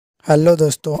Hello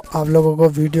दोस्तों, आप लोगों को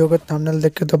वीडियो का थंबनेल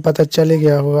देख के तो पता चल ही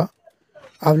गया होगा।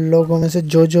 आप लोगों में से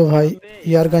जो भाई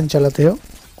यार गन चलाते हो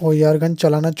वो यार गन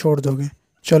चलाना छोड़ दोगे।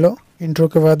 चलो इंट्रो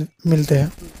के बाद मिलते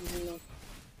हैं।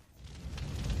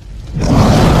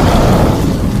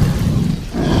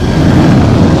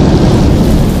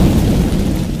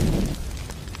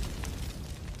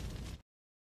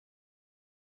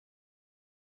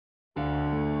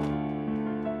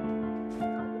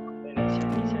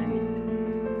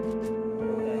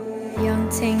 Young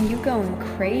Ting, you going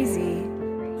crazy.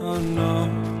 Oh no,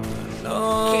 no.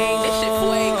 King, this shit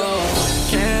fuego.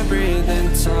 Can't breathe in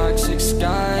toxic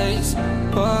skies.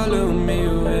 Pollute me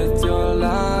with your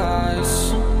lies.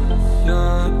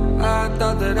 Yeah, I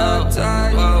thought that I'd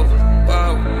die. Whoa.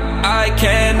 I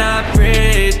cannot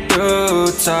breathe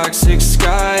through toxic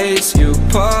skies. You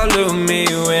pollute me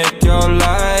with your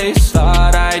lies.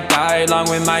 Thought I'd die along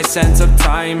with my sense of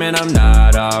time, and I'm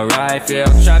not alright. Feel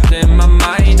trapped in my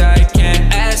mind, I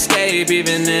can't escape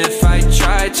even if I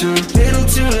try to. Little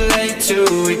too late, too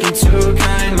weak and too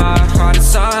kind. My heart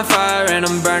is on fire and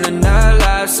I'm burning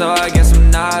alive, so I guess I'm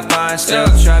not fine. Still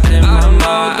trapped in my mind. I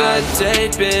know the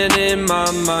date been in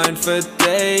my mind for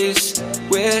days.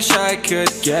 Wish I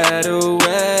could get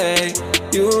away.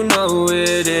 You know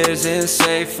it isn't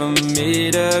safe for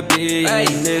me to be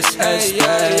in this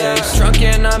headspace. Drunk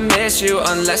and I miss you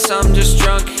unless I'm just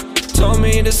drunk. Told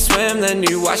me to swim, then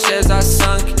you watched as I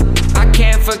sunk. I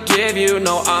can't forgive you,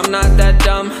 no I'm not that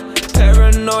dumb.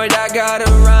 Paranoid, I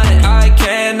gotta run. I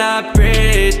cannot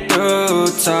breathe through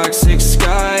toxic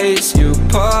skies. You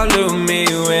pollute me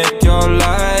with your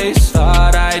lies.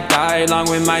 Thought I'd die along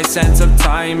with my sense of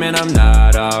time, and I'm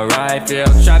not alright.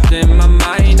 Feel trapped in my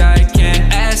mind, I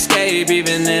can't escape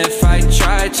even if I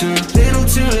try to. Little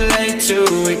too late, too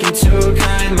weak and too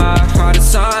kind. My heart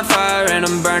is on fire and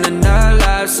I'm burning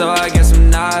alive, so I guess I'm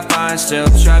not fine. Still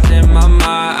trapped in my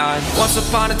mind. Once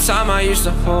upon a time I used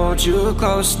to hold you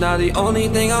close. Now the only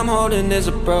thing I'm holding is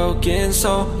a broken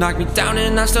soul. Knock me down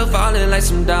and I'm still falling like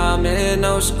some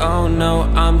dominoes. Oh no,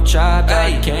 I'm trapped,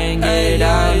 I can't get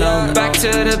out, no. Back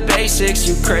to the basics,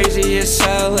 you crazy as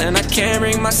hell, and I can't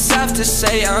bring myself to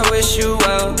say I wish you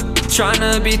well.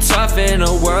 Tryna be tough in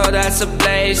a world that's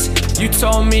ablaze. You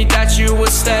told me that you would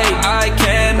stay. I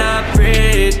cannot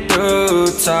breathe through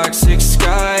toxic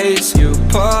skies. You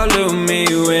pollute me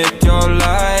with your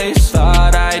lies.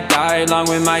 Thought I'd die along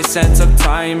with my sense of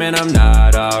time, and I'm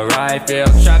not alright.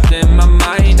 Feel trapped in my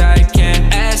mind, I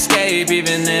can't escape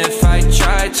even if I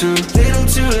try to. Little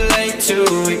too late, too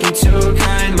weak and too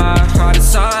kind. My heart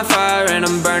is on fire and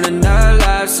I'm burning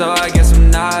alive, so I guess I'm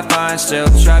not fine. Still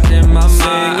trapped in my mind.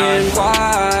 Singing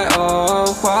why,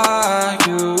 oh why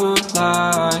you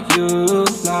lie, you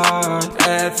lie.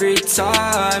 Every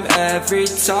time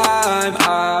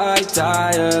I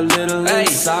die a little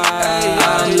inside.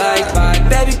 I'm like bye,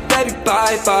 baby, baby,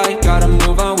 bye, bye. Gotta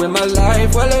move on with my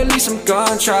life, well at least I'm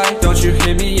gonna try. Don't you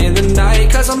hear me in the night,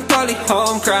 cause I'm probably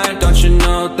home crying. Don't you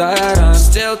know that I'm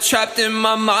still trapped in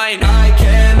my mind. I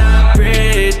cannot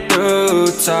breathe through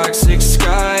toxic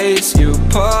skies. You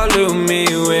pollute me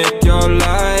with your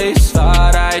lies.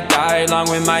 Thought I'd die along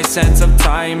with my sense of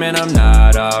time, and I'm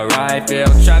not alright.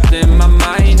 Feel trapped in my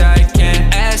mind, I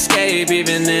can't escape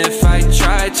even if I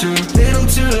try to. Little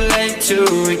too late, too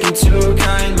weak and too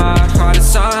kind. My heart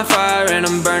is on fire and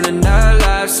I'm burning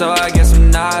alive, so I guess I'm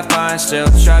not fine. Still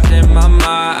trapped in my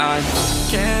mind.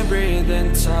 Can't breathe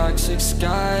in toxic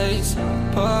skies.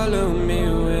 Pollute me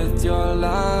with your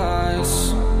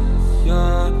lies.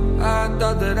 Yeah, I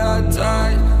thought that I'd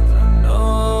die. No.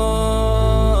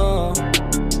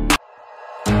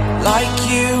 Like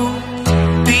you,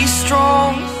 be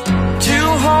strong to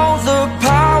hold the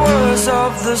powers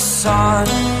of the sun.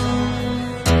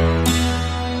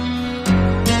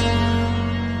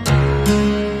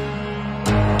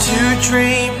 To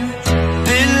dream,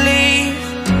 believe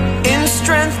in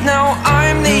strength. Now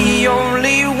I'm the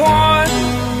only one,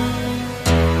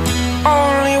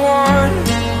 only one.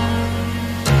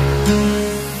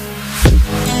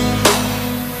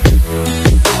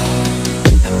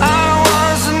 I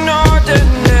was an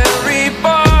ordinary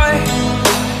boy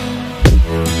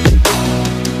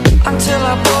until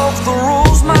I broke the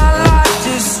rules. My life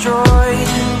destroyed,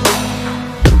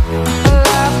 my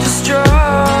life destroyed.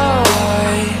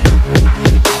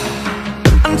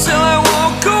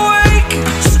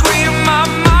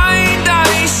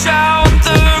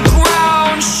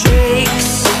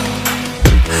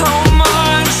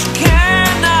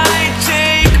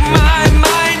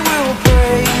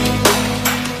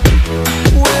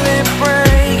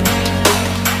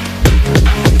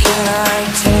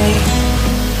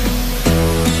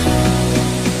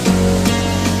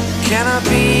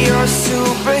 a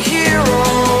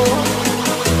superhero.